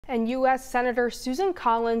And U.S. Senator Susan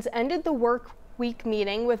Collins ended the work week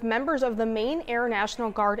meeting with members of the Maine Air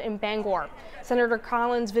National Guard in Bangor. Senator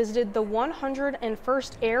Collins visited the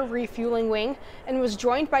 101st Air Refueling Wing and was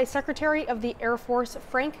joined by Secretary of the Air Force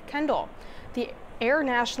Frank Kendall. The Air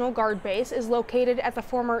National Guard base is located at the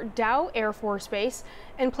former Dow Air Force Base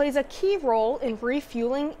and plays a key role in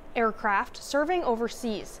refueling aircraft serving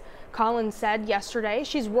overseas. Collins said yesterday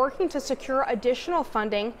she's working to secure additional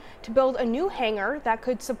funding to build a new hangar that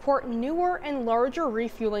could support newer and larger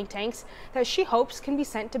refueling tanks that she hopes can be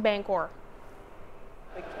sent to Bangor.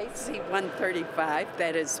 The KC-135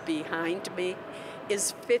 that is behind me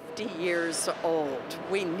is 50 years old.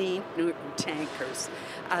 We need new tankers.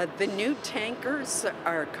 The new tankers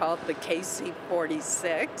are called the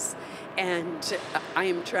KC-46, and I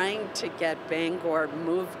am trying to get Bangor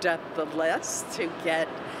moved up the list to get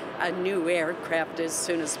a new aircraft as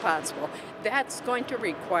soon as possible. That's going to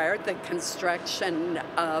require the construction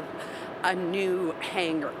of a new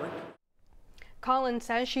hangar. Collins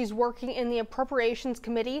says she's working in the Appropriations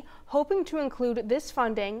Committee, hoping to include this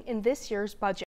funding in this year's budget.